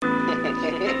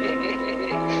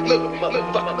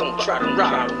Motherfucker gon' try to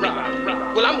rob me.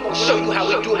 Well, I'm gonna show you how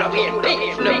we do it out here in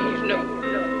Finesse.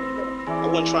 I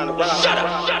wasn't trying to rob. Shut up.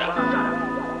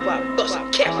 Before I bust a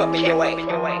cap up in your ass.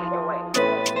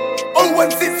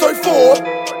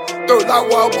 01604. Don't like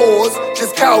wild boars,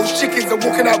 just cows, chickens, and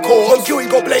walking out calls. I'm guilty,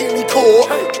 got blatantly caught.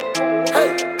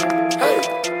 Hey,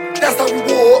 that's how we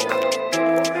walk.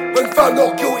 When found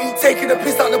not guilty, taking a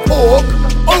piss out the pork.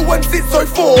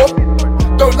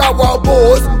 01604. Don't like wild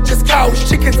boars, just cows,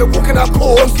 chickens, and walking out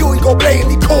calls. I'm guilty, got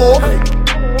blatantly caught.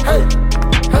 Hey,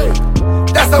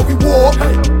 that's how we walk.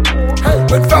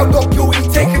 When found not guilty,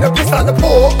 taking a piss out the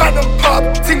pork. Bantam pub,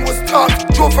 ting was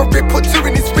tucked, draw for rib, put two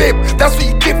in his rib. That's what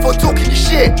you get for talking your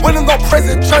shit. When I'm not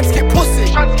present, trying to get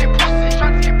pussy.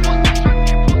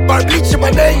 By bleaching my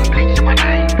name.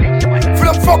 Full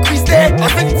of fuckeries there, I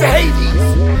send it to Hades.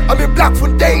 I'm in black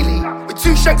from daily, with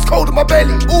 2 shanks cold in my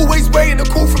belly. Always waiting a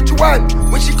call from Joanne.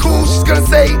 When she calls, she's gonna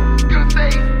say,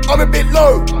 I'm a bit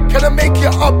low, can I make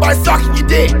it up by sucking your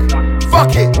dick?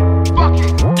 Fuck it.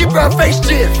 Give her a face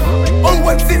jiff.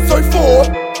 01604.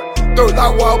 Don't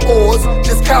like wild boars,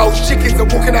 just cows, chickens,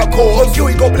 and walking out calls. I'm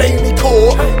guilty, got blatantly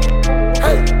caught.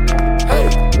 Hey,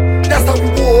 that's how we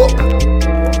walk.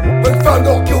 When found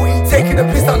not guilty, taking a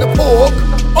piss out the pork.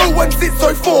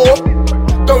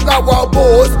 01604. Don't like wild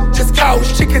boars, just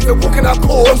cows, chickens, and walking out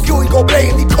calls. I'm guilty, got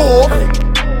blatantly caught.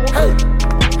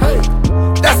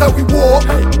 That's how we walk.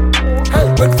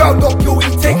 When found not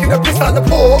guilty, taking a piss out the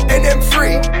pork.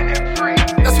 NM3.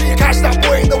 That's when you catch that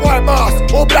boy in the white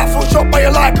mask, or black foot shot by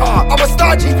a light car. I'm a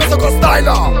star G cause I got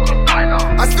styler.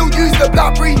 I still use the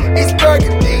Blackberry, it's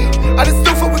burgundy. And it's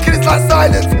still for wickedness like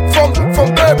silence from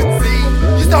Bermondsey.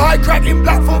 Used to hide crack in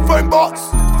black phone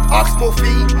box. Ask more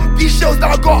fee. These shells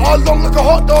that I got are long like a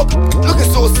hot dog,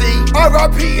 looking saucy.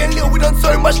 R.I.P. and Lil, we done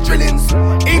so much drillings.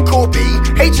 In Corby,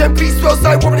 HMP,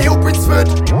 Swellside, Warren Hill, Brinsford,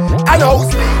 and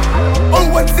Holsley.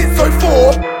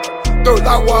 01604. Don't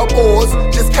like wild boars,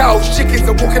 just cows, chickens,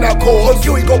 and walking out calls. I'm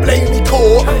guilty, got blatantly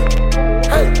caught.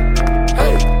 Hey,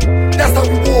 that's how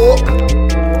we walk.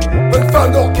 When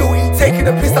found not guilty, taking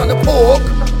a piss out the pork.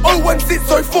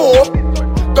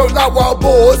 01604. Don't like wild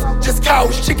boars, just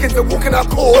cows, chickens, and walking out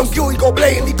calls. I'm guilty, got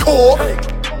blatantly caught.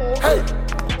 Hey,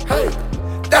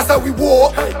 that's how we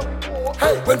walk.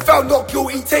 When found not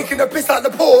guilty, taking a piss out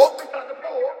the pork.